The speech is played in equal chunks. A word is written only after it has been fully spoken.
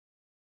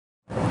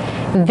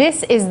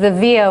This is the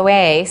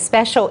VOA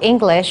Special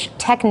English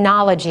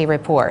Technology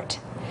Report.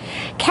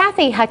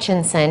 Kathy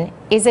Hutchinson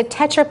is a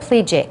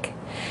tetraplegic.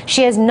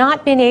 She has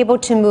not been able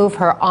to move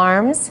her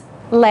arms,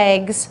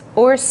 legs,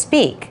 or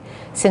speak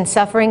since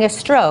suffering a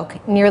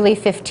stroke nearly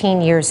 15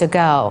 years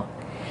ago.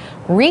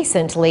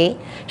 Recently,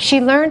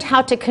 she learned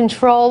how to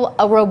control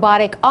a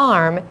robotic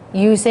arm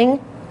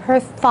using her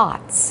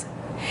thoughts.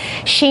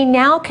 She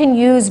now can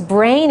use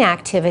brain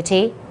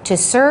activity to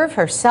serve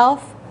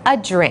herself a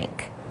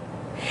drink.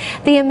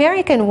 The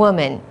American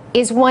woman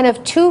is one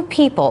of 2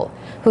 people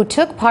who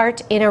took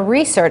part in a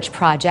research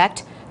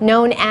project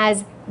known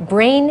as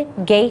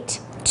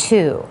BrainGate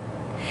 2.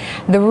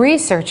 The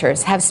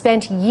researchers have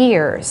spent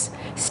years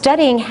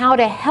studying how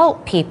to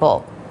help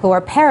people who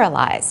are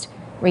paralyzed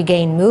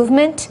regain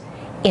movement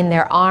in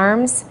their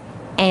arms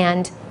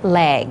and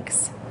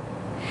legs.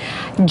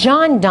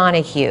 John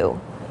Donahue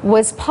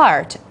was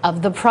part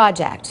of the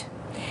project.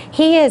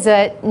 He is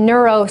a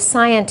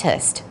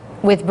neuroscientist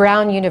with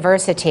Brown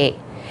University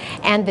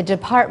and the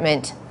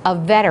Department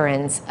of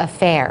Veterans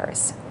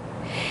Affairs.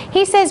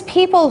 He says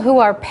people who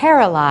are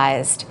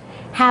paralyzed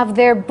have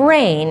their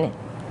brain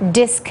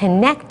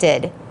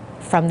disconnected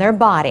from their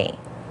body.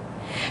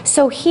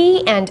 So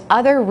he and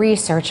other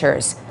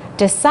researchers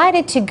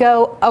decided to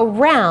go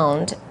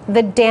around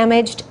the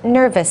damaged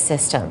nervous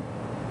system.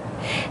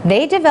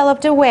 They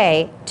developed a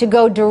way to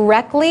go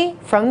directly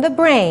from the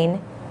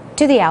brain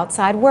to the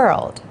outside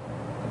world.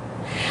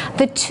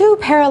 The 2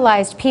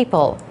 paralyzed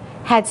people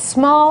had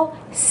small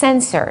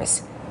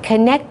sensors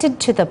connected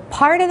to the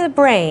part of the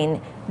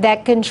brain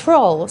that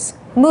controls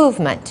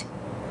movement.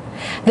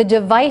 The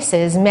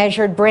devices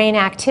measured brain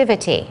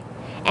activity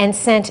and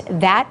sent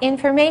that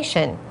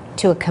information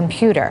to a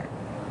computer.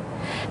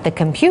 The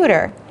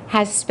computer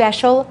has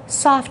special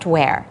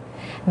software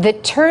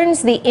that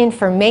turns the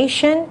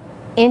information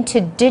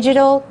into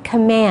digital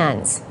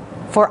commands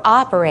for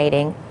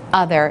operating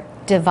other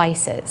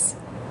devices.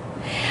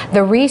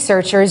 The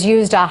researchers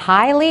used a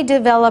highly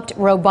developed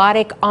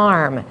robotic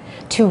arm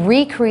to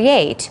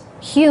recreate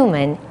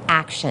human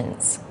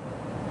actions.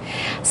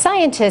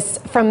 Scientists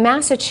from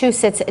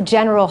Massachusetts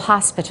General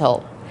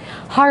Hospital,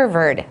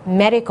 Harvard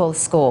Medical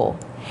School,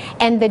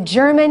 and the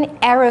German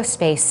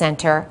Aerospace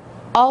Center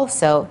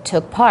also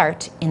took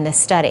part in the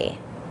study.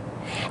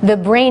 The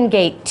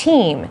BrainGate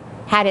team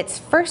had its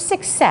first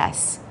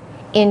success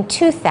in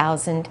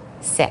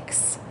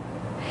 2006.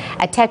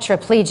 A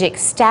tetraplegic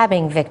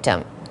stabbing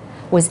victim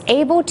was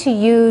able to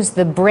use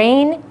the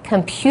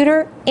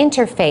brain-computer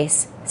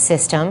interface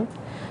system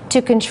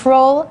to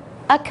control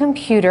a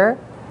computer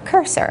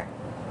cursor.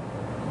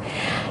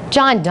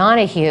 John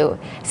Donahue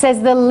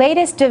says the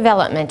latest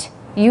development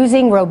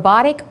using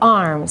robotic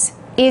arms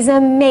is a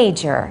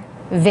major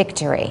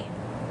victory.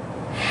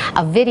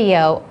 A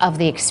video of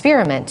the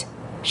experiment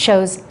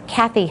shows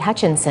Kathy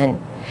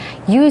Hutchinson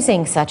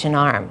using such an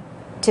arm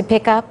to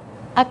pick up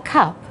a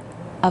cup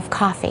of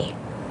coffee.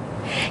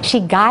 She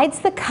guides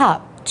the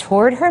cup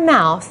toward her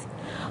mouth,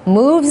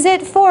 moves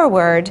it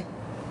forward,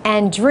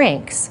 and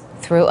drinks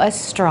through a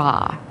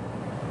straw.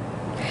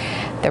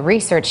 The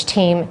research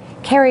team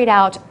carried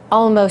out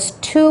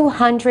almost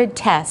 200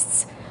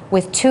 tests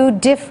with 2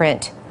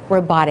 different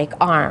robotic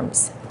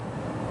arms.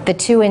 The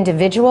 2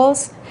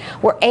 individuals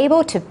were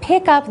able to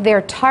pick up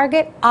their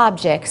target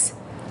objects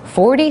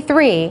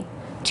 43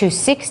 to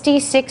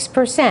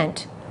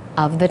 66%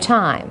 of the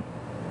time.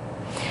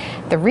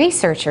 The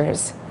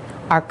researchers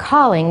are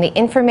calling the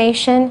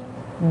information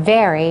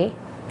very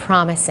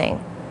promising.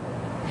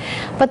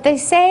 But they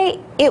say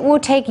it will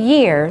take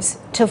years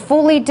to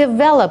fully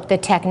develop the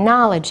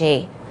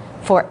technology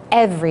for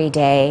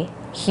everyday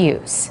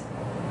use.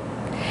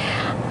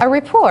 A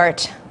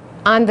report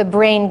on the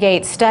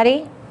BrainGate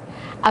study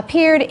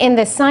appeared in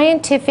the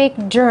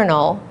scientific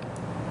journal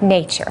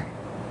Nature.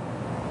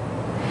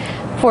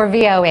 For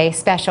VOA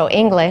Special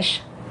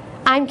English,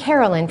 I'm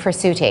Carolyn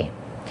Presutti.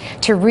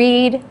 To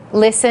read,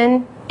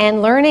 listen,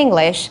 and learn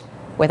English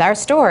with our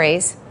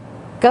stories,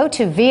 go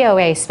to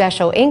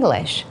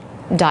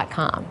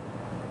voaspecialenglish.com.